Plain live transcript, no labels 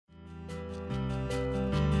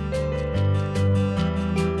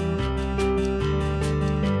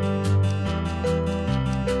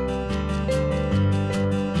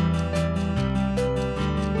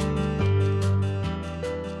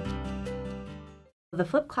The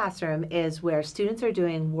flipped classroom is where students are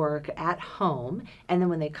doing work at home, and then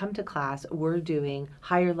when they come to class, we're doing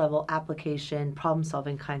higher level application, problem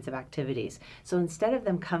solving kinds of activities. So instead of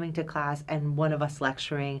them coming to class and one of us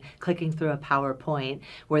lecturing, clicking through a PowerPoint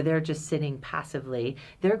where they're just sitting passively,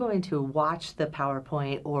 they're going to watch the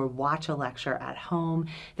PowerPoint or watch a lecture at home.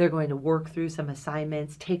 They're going to work through some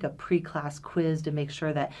assignments, take a pre-class quiz to make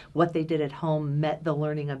sure that what they did at home met the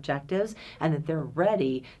learning objectives, and that they're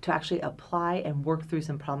ready to actually apply and work through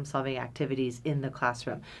some problem-solving activities in the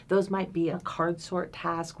classroom. Those might be a card sort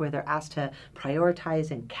task where they're asked to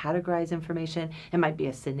prioritize and categorize information. It might be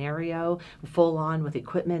a scenario full on with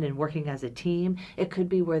equipment and working as a team. It could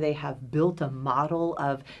be where they have built a model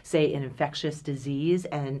of, say, an infectious disease,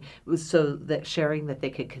 and so that sharing that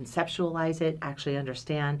they could conceptualize it, actually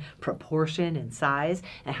understand proportion and size,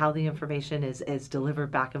 and how the information is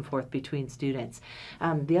delivered back and forth between students.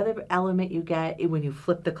 The other element you get when you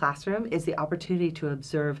flip the classroom is the opportunity to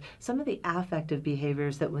observe some of the affective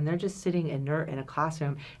behaviors that when they're just sitting inert in a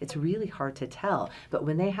classroom, it's really hard to tell. But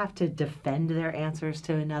when they have to defend their answers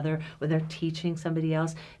to another, when they're teaching somebody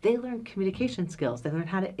else, they learn communication skills. They learn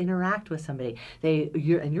how to interact with somebody.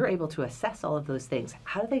 You're able to assess all of those things.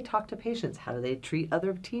 How do they talk to patients? How do they treat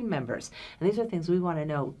other team members? And these are things we want to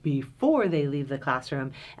know before they leave the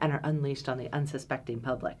classroom and are unleashed on the unsuspecting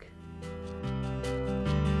public.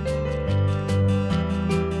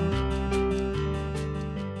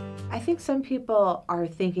 I think some people are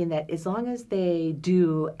thinking that as long as they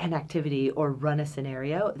do an activity or run a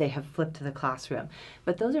scenario, they have flipped to the classroom.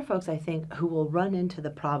 But those are folks, I think, who will run into the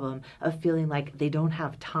problem of feeling like they don't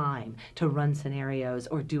have time to run scenarios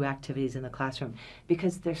or do activities in the classroom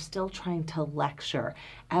because they're still trying to lecture.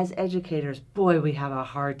 As educators, boy, we have a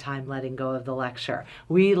hard time letting go of the lecture.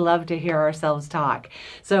 We love to hear ourselves talk.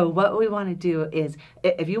 So what we want to do is,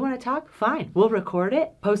 if you want to talk, fine, we'll record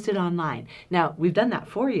it, post it online. Now, we've done that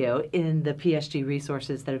for you in the PSG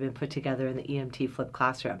resources that have been put together in the EMT Flipped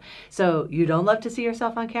Classroom. So you don't love to see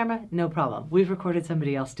yourself on camera? No problem. We've recorded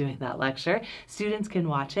somebody else doing that lecture. Students can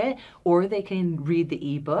watch it, or they can read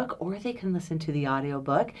the ebook, or they can listen to the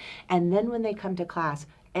audiobook. And then when they come to class,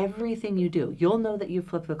 everything you do, you'll know that you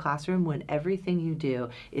flip the classroom when everything you do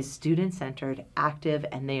is student-centered, active,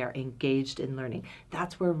 and they are engaged in learning.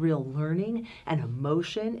 That's where real learning and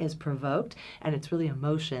emotion is provoked, and it's really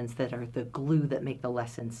emotions that are the glue that make the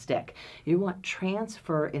lesson stick. You want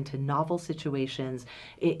transfer into novel situations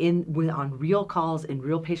on real calls, in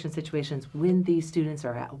real patient situations, when these students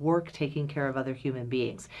are at work taking care of other human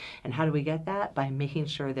beings. And how do we get that? By making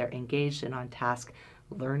sure they're engaged and on task.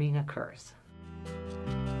 Learning occurs.